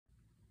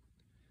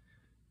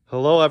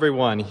Hello,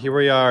 everyone. Here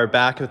we are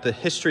back at the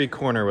History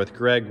Corner with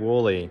Greg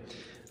Woolley.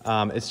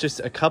 It's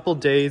just a couple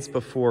days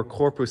before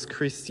Corpus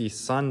Christi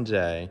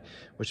Sunday,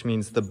 which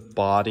means the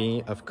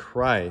body of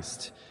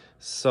Christ.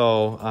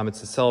 So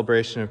it's a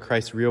celebration of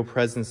Christ's real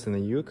presence in the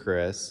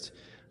Eucharist.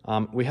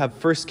 We have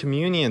First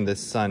Communion this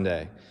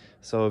Sunday,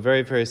 so a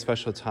very, very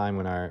special time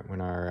when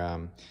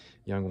our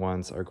young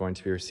ones are going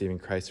to be receiving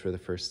Christ for the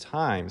first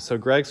time. So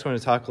Greg's going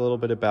to talk a little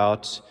bit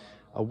about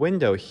a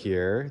window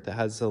here that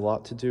has a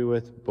lot to do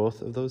with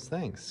both of those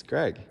things.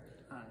 Greg.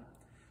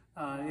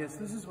 Hi. Yes,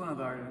 this is one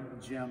of our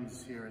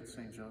gems here at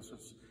St.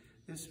 Joseph's.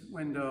 This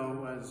window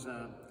was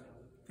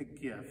the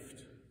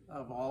gift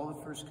of all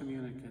the first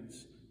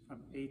communicants from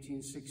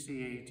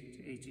 1868 to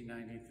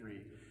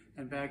 1893.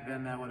 And back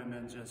then that would have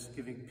meant just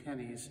giving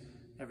pennies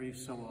every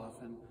so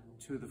often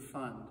to the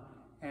fund.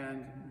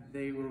 And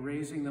they were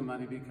raising the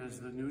money because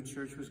the new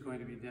church was going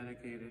to be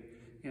dedicated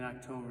in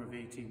October of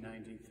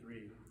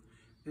 1893.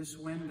 This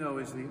window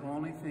is the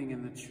only thing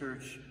in the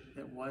church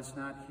that was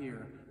not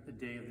here the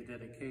day of the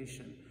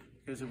dedication,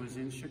 because it was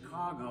in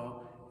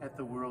Chicago at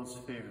the World's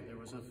Fair. There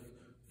was a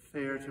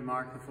fair to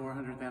mark the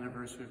 400th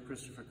anniversary of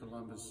Christopher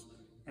Columbus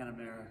and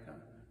America.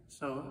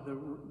 So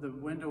the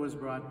window was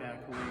brought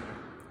back later.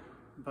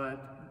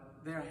 But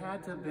there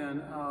had to have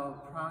been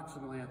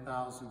approximately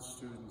 1,000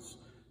 students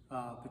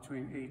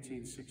between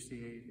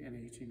 1868 and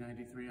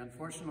 1893.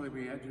 Unfortunately,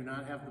 we do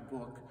not have the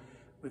book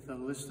with a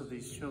list of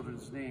these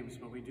children's names,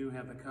 but we do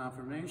have the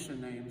confirmation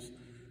names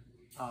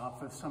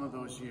for some of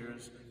those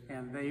years,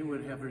 and they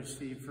would have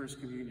received First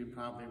Communion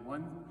probably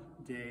one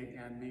day,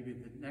 and maybe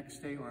the next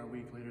day or a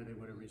week later they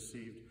would have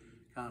received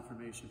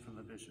confirmation from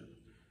the bishop.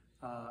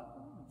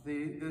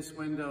 This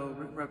window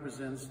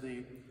represents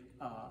the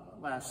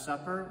Last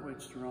Supper,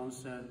 which Jerome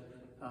said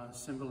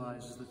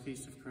symbolizes the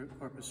Feast of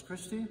Corpus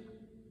Christi,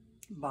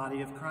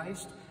 body of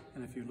Christ.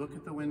 And if you look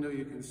at the window,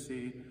 you can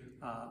see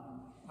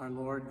our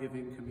Lord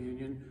giving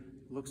communion.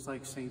 Looks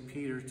like St.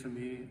 Peter to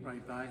me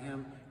right by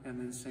him, and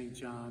then St.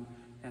 John.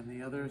 And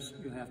the others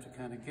you have to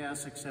kind of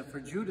guess, except for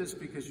Judas,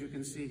 because you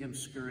can see him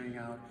scurrying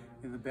out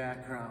in the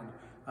background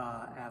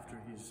after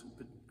he's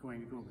going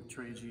to go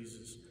betray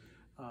Jesus.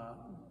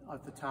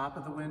 At the top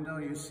of the window,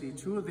 you see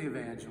two of the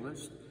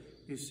evangelists.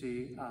 You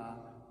see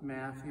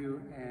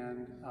Matthew,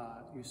 and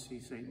you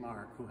see St.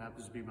 Mark, who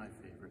happens to be my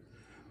favorite.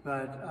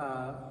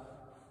 But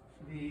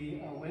the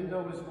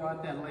window was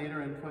brought then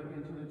later and put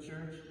into the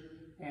church,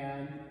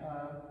 and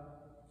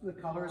the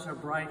colors are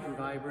bright and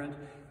vibrant,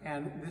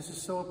 and this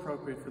is so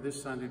appropriate for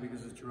this Sunday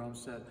because, as Jerome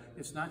said,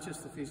 it's not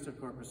just the Feast of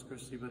Corpus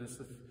Christi, but it's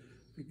the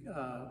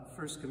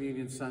First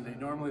Communion Sunday.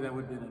 Normally that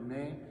would have been in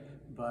May,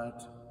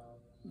 but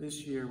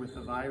this year with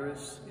the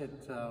virus,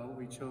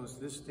 we chose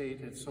this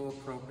date. It's so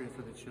appropriate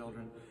for the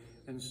children,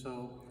 and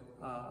so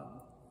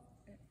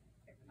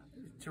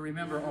to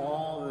remember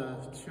all the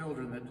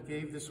children that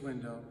gave this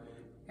window,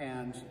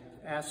 and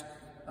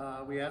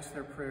we ask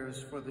their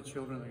prayers for the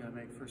children that are going to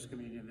make First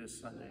Communion this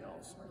Sunday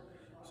also.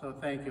 So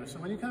thank you. So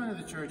when you come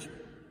into the church,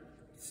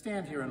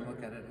 stand here and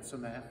look at it. It's a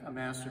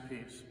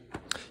masterpiece.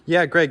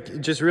 Yeah,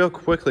 Greg, just real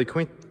quickly, can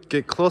we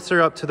get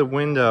closer up to the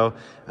window?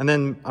 And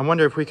then I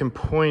wonder if we can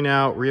point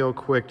out real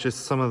quick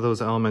just some of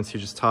those elements you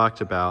just talked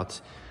about.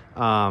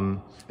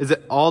 Is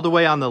it all the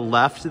way on the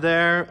left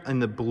there in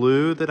the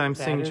blue that I'm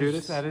seeing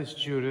Judas? That is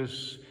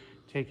Judas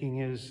taking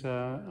his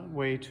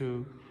way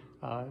to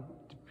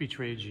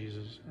betray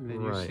Jesus. And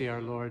then you see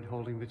our Lord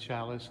holding the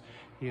chalice.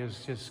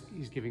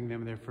 He's giving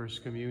them their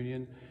First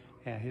Communion,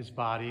 his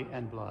body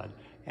and blood.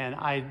 And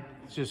I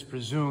just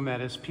presume that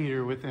is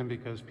Peter with him,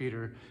 because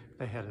Peter,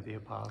 the head of the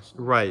apostles.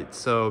 Right,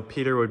 so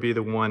Peter would be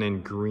the one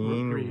in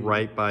green.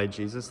 Right by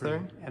Jesus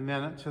there? And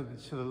then to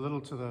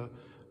the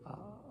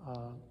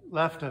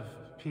left of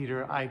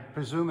Peter, I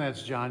presume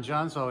that's John.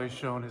 John's always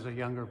shown as a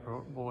younger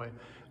boy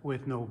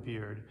with no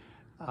beard.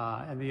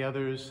 And the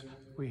others,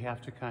 we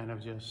have to kind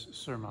of just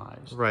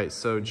surmise. Right,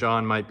 so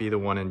John might be the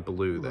one in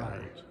blue there.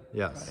 Right.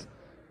 Yes.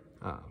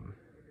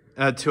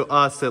 Right. To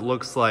us, it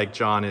looks like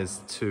John is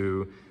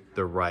to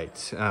the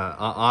right.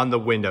 On the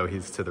window,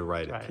 he's to the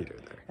right of Peter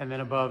there. And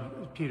then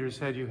above Peter's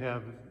head, you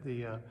have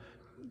the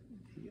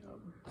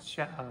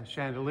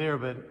chandelier,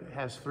 but it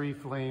has three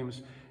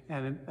flames,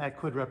 and that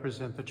could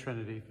represent the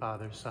Trinity,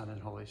 Father, Son,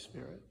 and Holy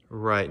Spirit.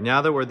 Right.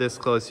 Now that we're this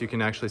close, you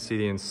can actually see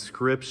the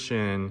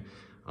inscription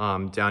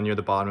down near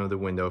the bottom of the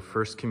window,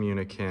 First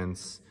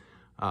Communicants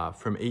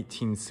from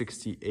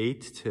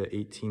 1868 to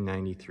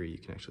 1893. You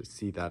can actually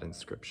see that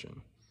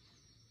inscription.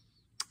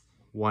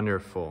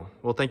 Wonderful.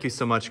 Well, thank you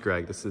so much,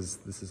 Greg. This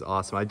is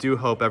awesome. I do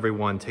hope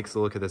everyone takes a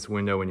look at this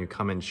window when you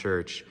come in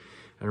church.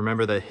 And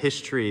remember the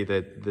history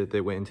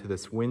that went into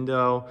this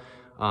window,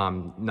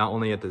 not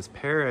only at this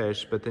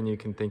parish, but then you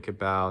can think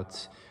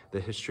about the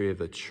history of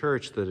the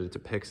church that it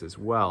depicts as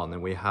well. And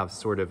then we have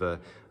sort of a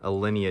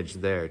lineage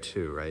there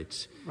too,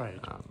 right? Right.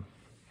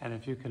 And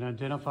if you can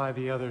identify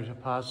the other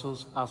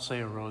apostles, I'll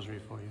say a rosary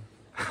for you.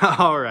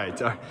 All right.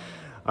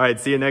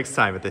 See you next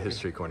time at the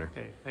History Corner.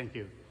 Okay, thank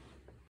you.